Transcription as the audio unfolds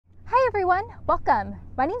everyone, welcome.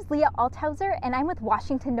 My name is Leah Althauser and I'm with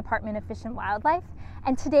Washington Department of Fish and Wildlife,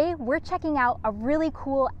 and today we're checking out a really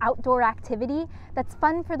cool outdoor activity that's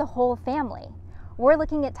fun for the whole family. We're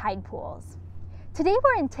looking at tide pools. Today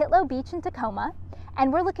we're in Titlow Beach in Tacoma,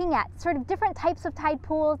 and we're looking at sort of different types of tide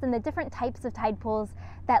pools and the different types of tide pools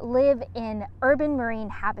that live in urban marine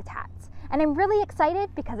habitats. And I'm really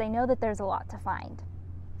excited because I know that there's a lot to find.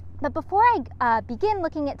 But before I begin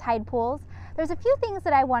looking at tide pools, there's a few things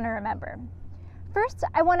that I want to remember. First,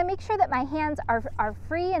 I want to make sure that my hands are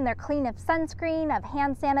free and they're clean of sunscreen, of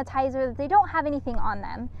hand sanitizer, that they don't have anything on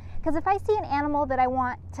them. Because if I see an animal that I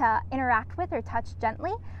want to interact with or touch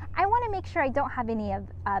gently, I want to make sure I don't have any of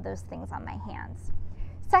those things on my hands.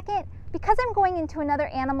 Second, because I'm going into another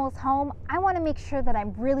animal's home, I want to make sure that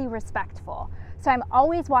I'm really respectful. So I'm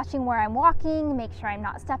always watching where I'm walking, make sure I'm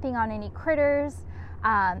not stepping on any critters.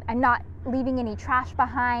 I'm not leaving any trash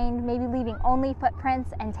behind, maybe leaving only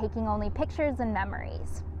footprints and taking only pictures and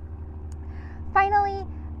memories. Finally,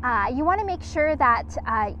 you want to make sure that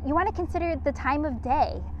you want to consider the time of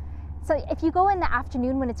day. So if you go in the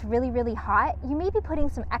afternoon when it's really, really hot, you may be putting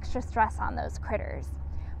some extra stress on those critters.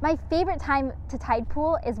 My favorite time to tide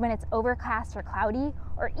pool is when it's overcast or cloudy,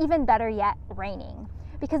 or even better yet, raining,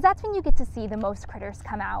 because that's when you get to see the most critters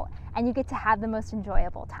come out and you get to have the most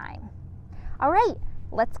enjoyable time. All right,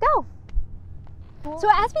 let's go. So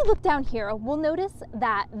as we look down here, we'll notice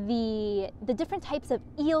that the different types of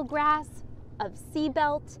eelgrass, of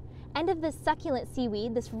seabelt, and of this succulent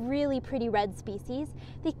seaweed, this really pretty red species,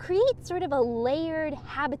 they create sort of a layered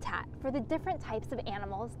habitat for the different types of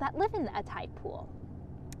animals that live in a tide pool.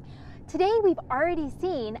 Today we've already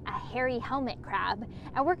seen a hairy helmet crab,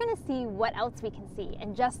 and we're going to see what else we can see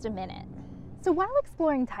in just a minute. So while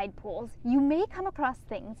exploring tide pools, you may come across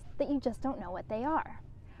things that you just don't know what they are.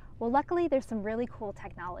 Well, luckily there's some really cool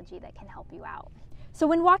technology that can help you out. So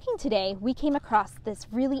when walking today, we came across this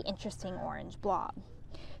really interesting orange blob.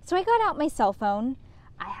 So I got out my cell phone,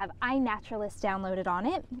 I have iNaturalist downloaded on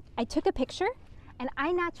it, I took a picture, and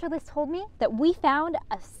iNaturalist told me that we found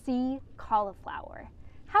a sea cauliflower.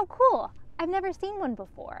 How cool! I've never seen one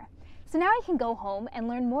before. So now I can go home and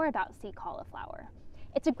learn more about sea cauliflower.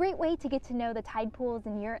 It's a great way to get to know the tide pools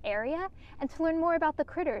in your area and to learn more about the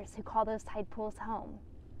critters who call those tide pools home.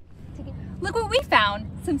 Look what we found!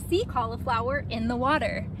 Some sea cauliflower in the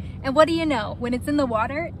water. And what do you know? When it's in the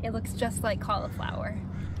water, it looks just like cauliflower.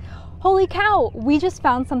 Holy cow! We just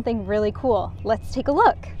found something really cool. Let's take a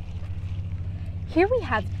look. Here we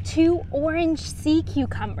have two orange sea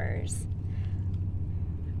cucumbers.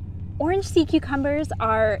 Orange sea cucumbers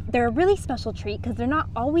they're a really special treat because they're not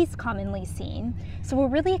always commonly seen. So we're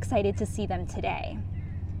really excited to see them today.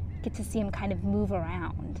 Get to see them kind of move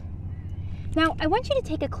around. Now, I want you to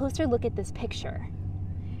take a closer look at this picture.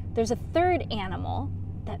 There's a third animal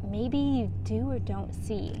that maybe you do or don't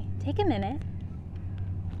see. Take a minute.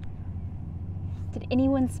 Did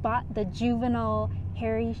anyone spot the juvenile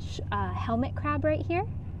hairy helmet crab right here?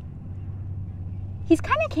 He's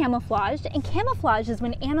kind of camouflaged, and camouflage is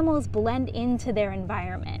when animals blend into their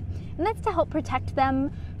environment. And that's to help protect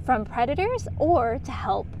them from predators or to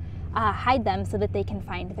help hide them so that they can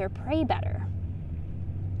find their prey better.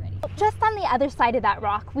 Just on the other side of that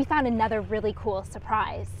rock, we found another really cool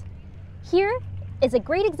surprise. Here is a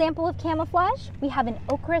great example of camouflage. We have an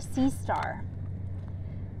ochre sea star.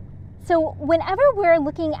 So whenever we're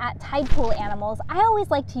looking at tide pool animals, I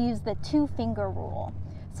always like to use the 2-finger rule.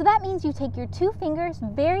 So that means you take your 2 fingers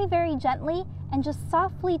very, very gently and just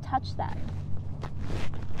softly touch them.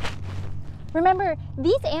 Remember,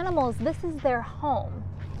 these animals, this is their home.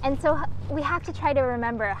 And so we have to try to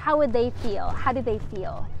remember, how would they feel? How do they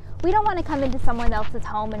feel? We don't want to come into someone else's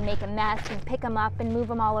home and make a mess and pick them up and move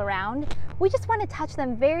them all around. We just want to touch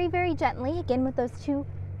them very, very gently, again with those two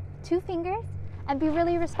fingers, and be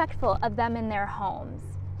really respectful of them in their homes.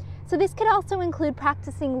 So this could also include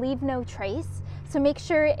practicing leave no trace. So make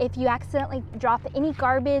sure if you accidentally drop any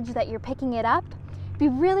garbage that you're picking it up, be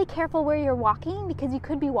really careful where you're walking because you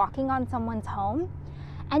could be walking on someone's home,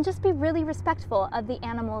 and just be really respectful of the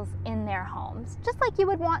animals in their homes. Just like you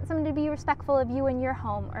would want someone to be respectful of you in your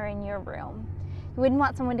home or in your room. You wouldn't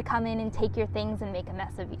want someone to come in and take your things and make a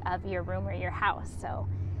mess of your room or your house. So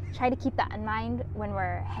try to keep that in mind when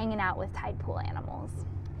we're hanging out with tide pool animals.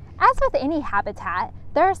 As with any habitat,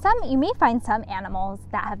 you may find some animals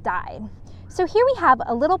that have died. So here we have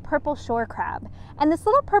a little purple shore crab. And this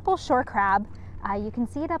little purple shore crab, you can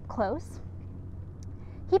see it up close.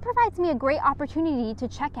 He provides me a great opportunity to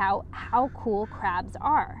check out how cool crabs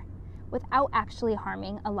are without actually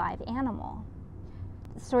harming a live animal.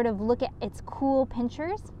 Sort of look at its cool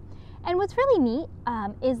pinchers And what's really neat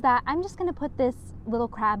is that I'm just gonna put this little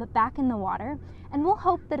crab back in the water, and we'll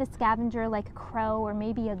hope that a scavenger like a crow or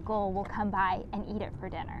maybe a gull will come by and eat it for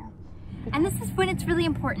dinner. And this is when it's really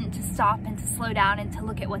important to stop and to slow down and to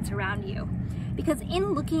look at what's around you. Because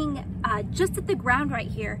in looking just at the ground right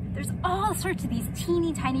here, there's all sorts of these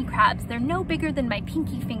teeny tiny crabs. They're no bigger than my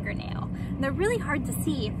pinky fingernail. And they're really hard to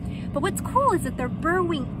see. But what's cool is that they're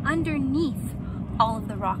burrowing underneath all of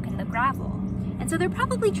the rock and the gravel. And so they're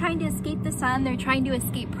probably trying to escape the sun, they're trying to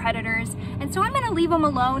escape predators. And so I'm gonna leave them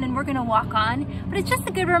alone and we're gonna walk on. But it's just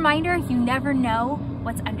a good reminder, you never know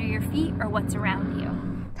what's under your feet or what's around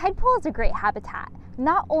you. Tide pool is a great habitat,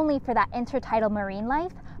 not only for that intertidal marine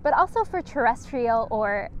life, but also for terrestrial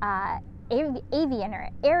or avian or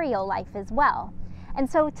aerial life as well. And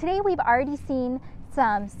so today we've already seen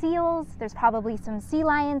some seals, there's probably some sea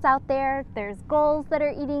lions out there, there's gulls that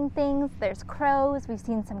are eating things, there's crows, we've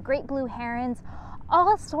seen some great blue herons.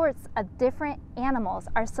 All sorts of different animals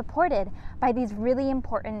are supported by these really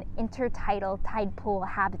important intertidal tide pool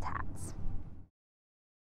habitats.